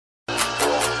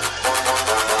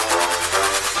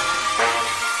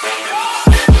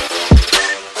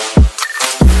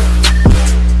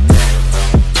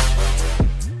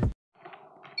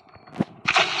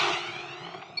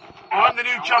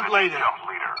later. Jump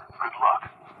leader, good luck.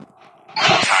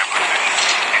 Time for mission.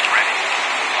 Get ready.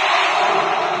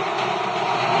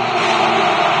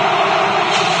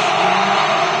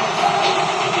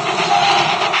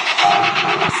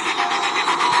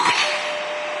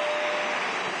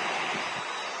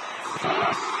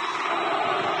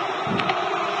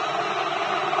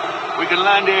 We can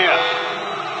land here.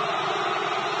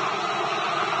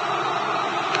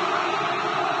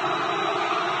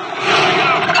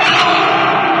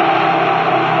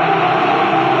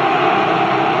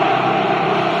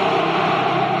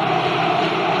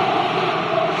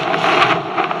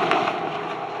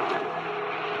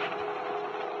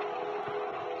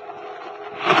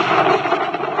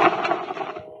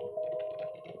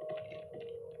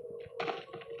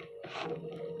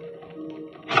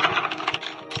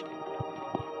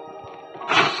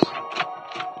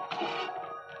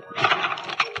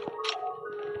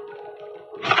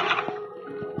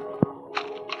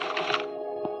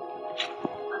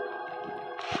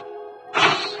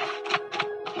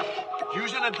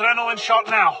 Use an adrenaline shot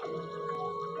now.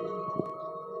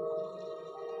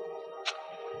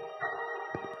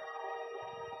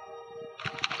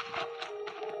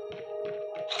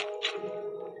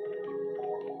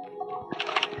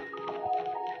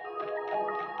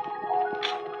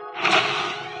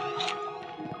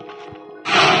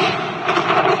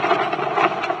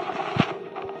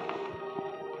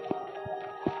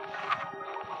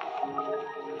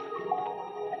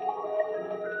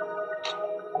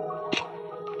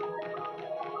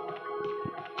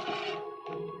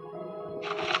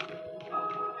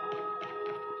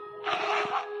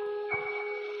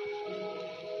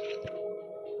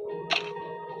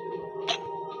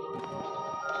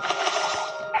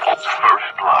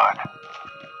 First blood.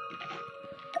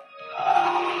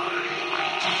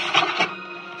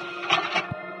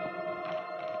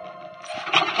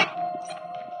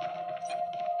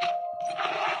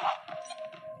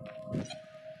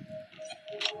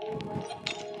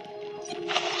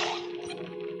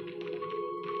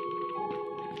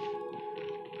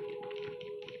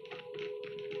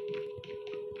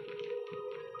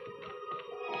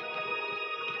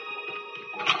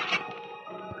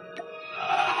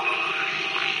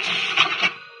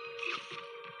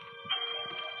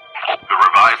 The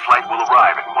revived flight will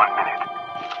arrive in 1 minute.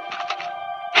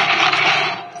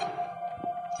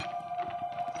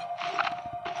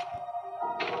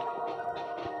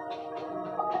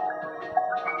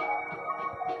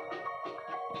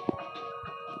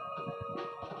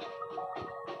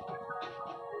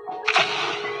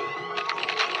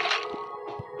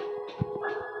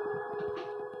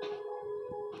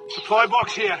 Supply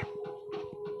box here.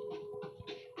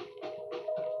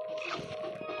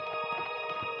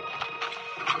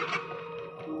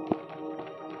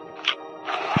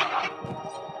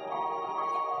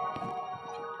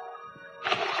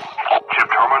 Chip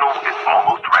terminal is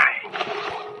almost ready.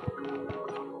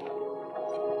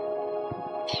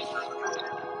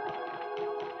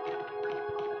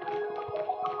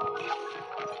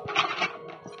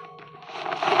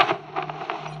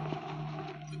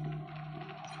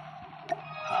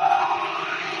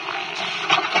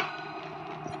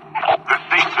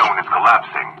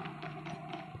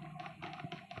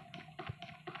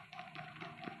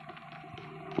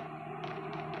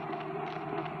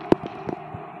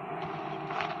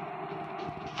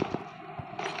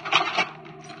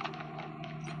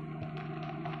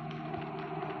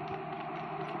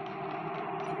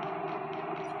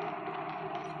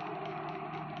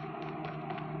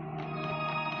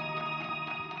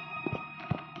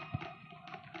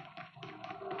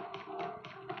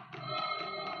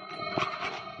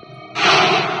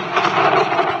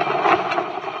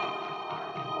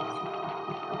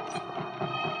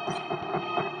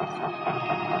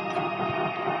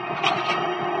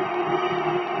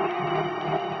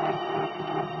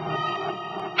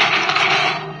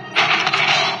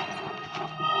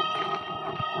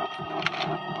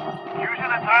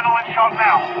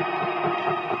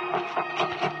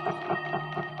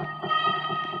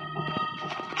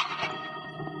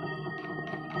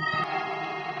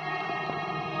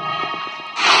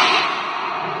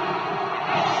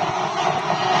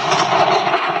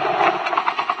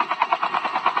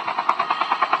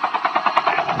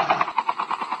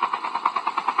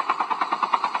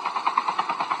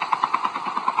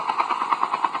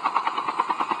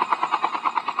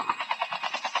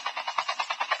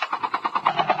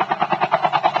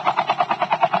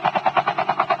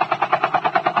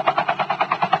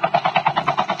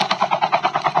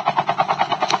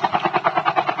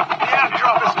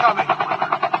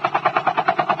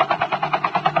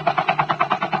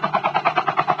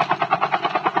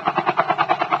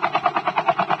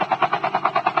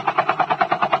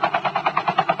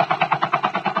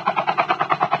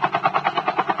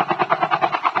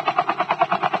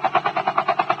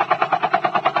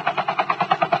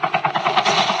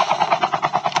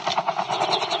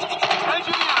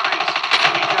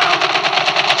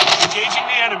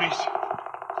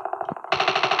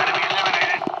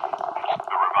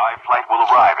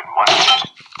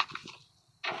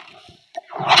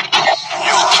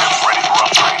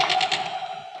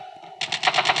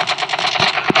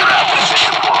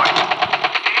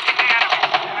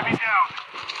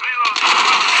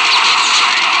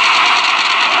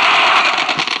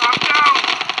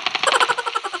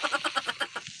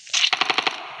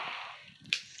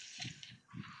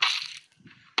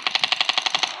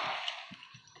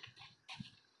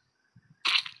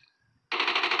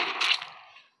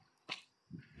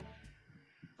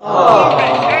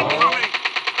 Incoming!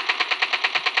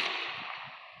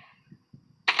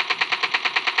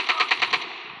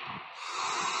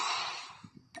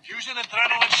 Using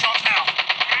adrenaline shot now.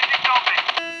 Using zombie.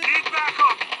 Need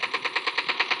backup!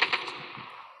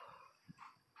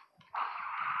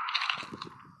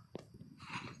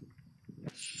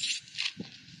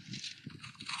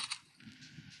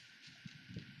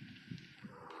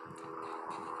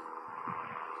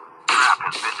 Trap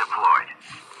has been deployed.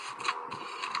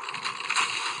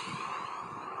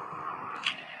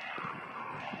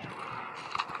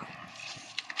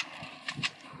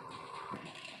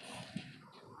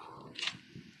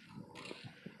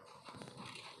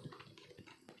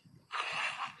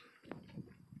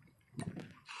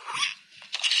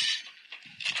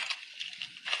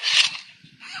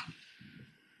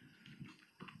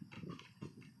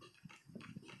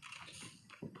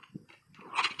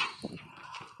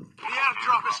 The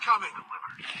airdrop is coming.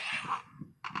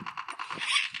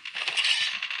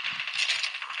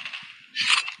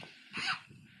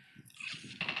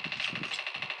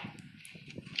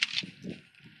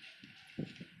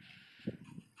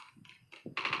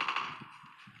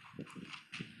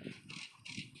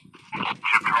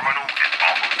 Chip terminal is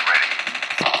almost ready.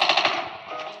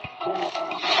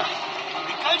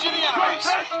 Engaging the enemies.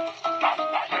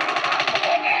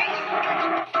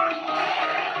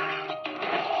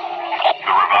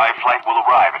 The revived flight will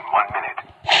arrive in 1 minute.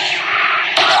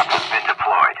 Trap has been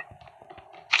deployed.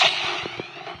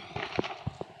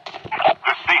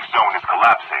 The safe zone is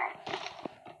collapsing.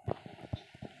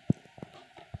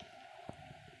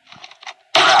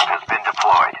 Trap has been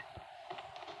deployed.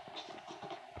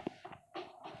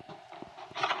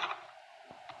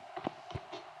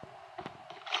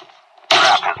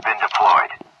 Trap has been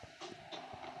deployed.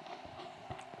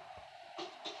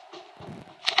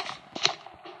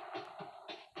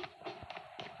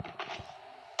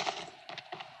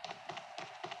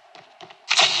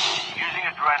 Using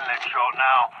adrenaline shot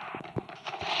now.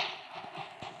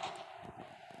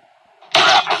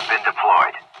 Trap has been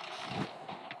deployed.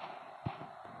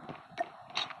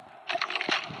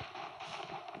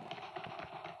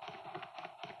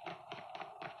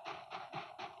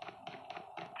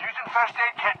 Using first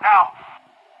aid kit now.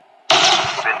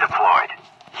 Been deployed.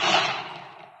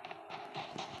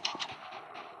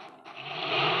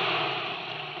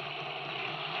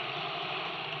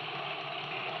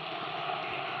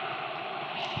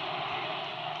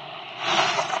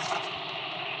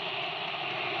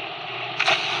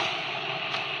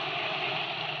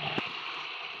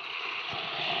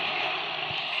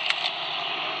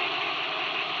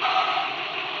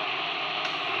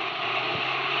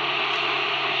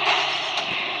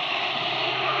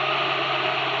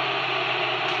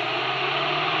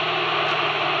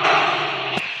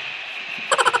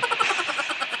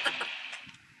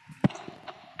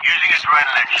 Using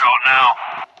adrenaline shot now.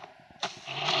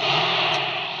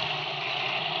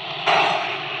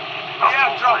 The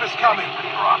airdrop is coming.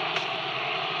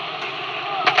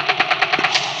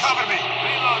 Cover me.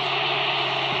 Reload.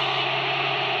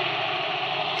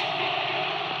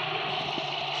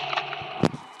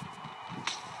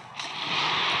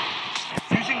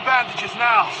 Using bandages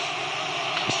now.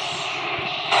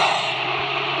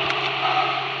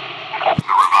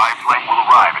 The revived flight will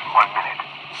arrive in 1 minute.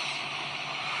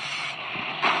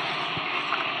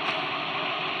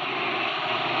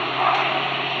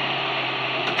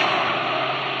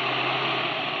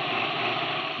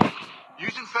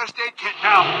 Using first aid kit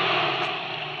now.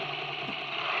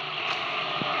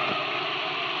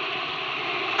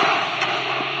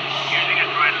 Using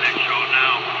adrenaline shot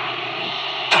now.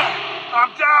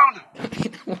 I'm down.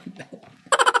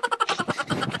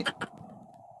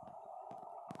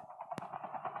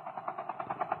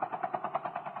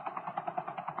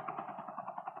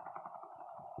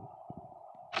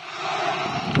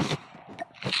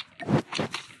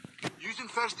 Using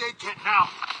first aid kit now.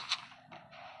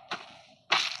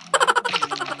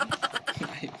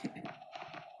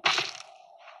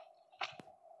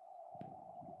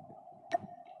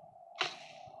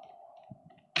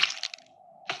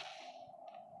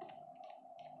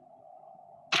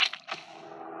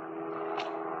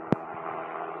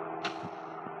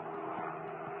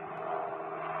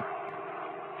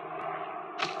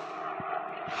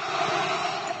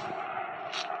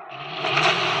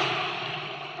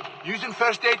 Using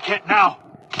first aid kit now.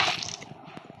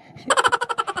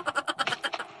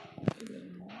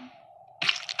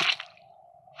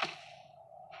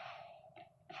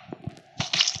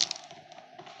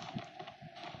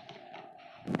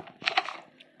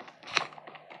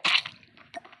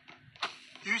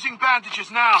 Using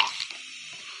bandages now.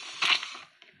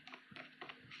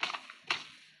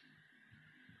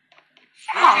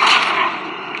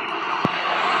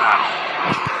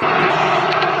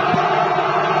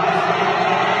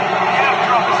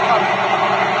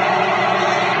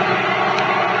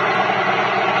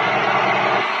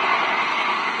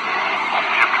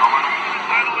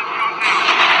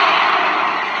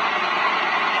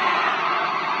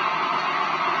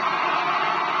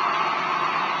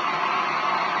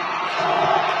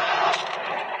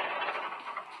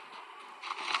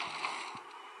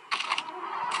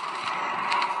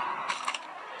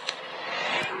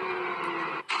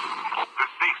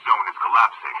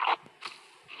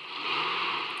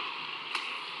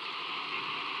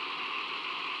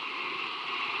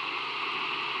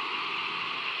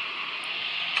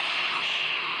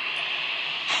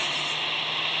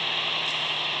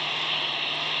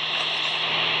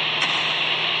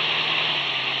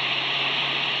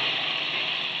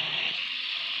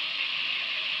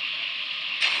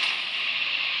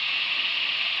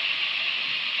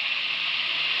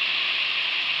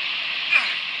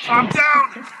 I'm down!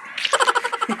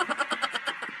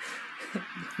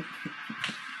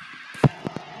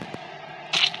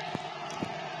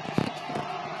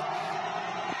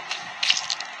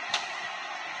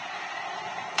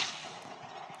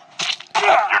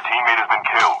 Your teammate has been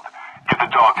killed. Get the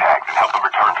dog tags and help them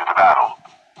return to the battle.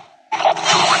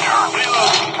 You'll return.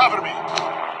 Reload, cover me.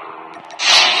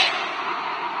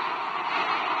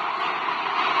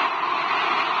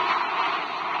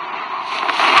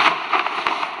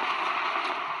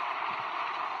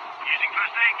 Using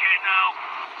first aid kit now.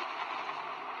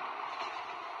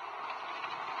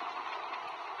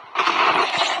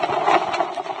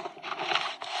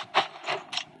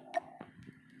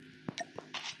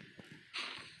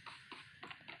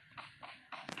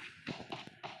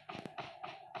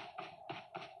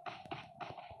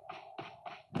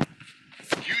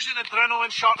 Use an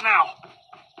adrenaline shot now.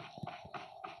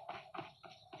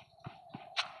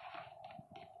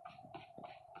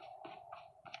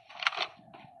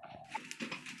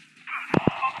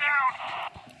 I'm down.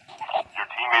 Your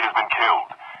teammate has been killed.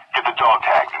 Get the dog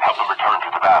tags and help them return to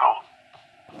the battle.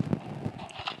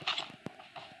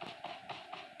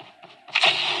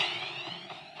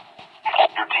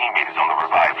 Your teammate is on the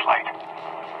revive flight.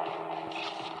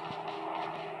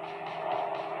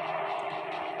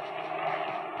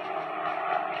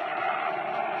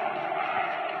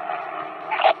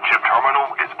 Chip terminal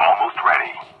is almost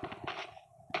ready.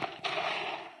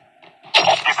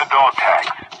 Get the dog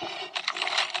tags.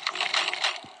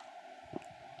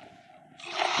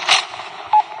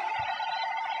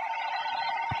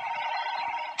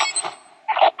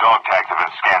 Dog tags have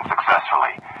been scanned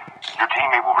successfully. Your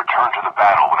teammate will return to the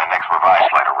battle when the next revive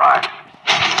flight arrives.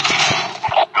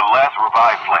 The last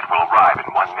revive flight will arrive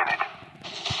in 1 minute.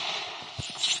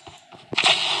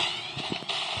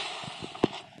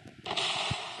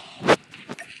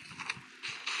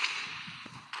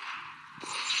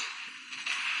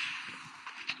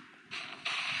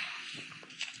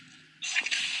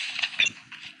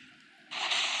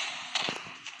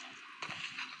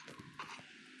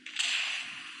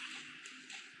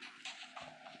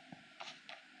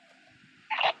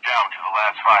 Down to the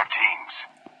last 5 teams.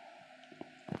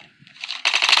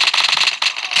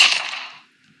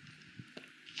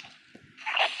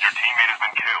 Your teammate has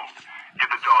been killed. Get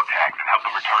the dog tags and help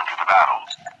them return to the battle.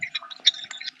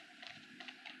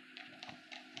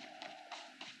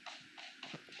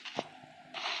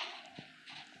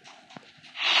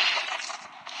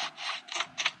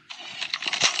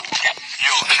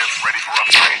 Fuel ship ready for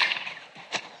upgrade.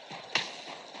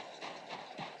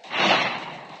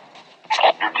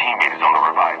 Your teammate is on the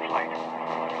revive flight.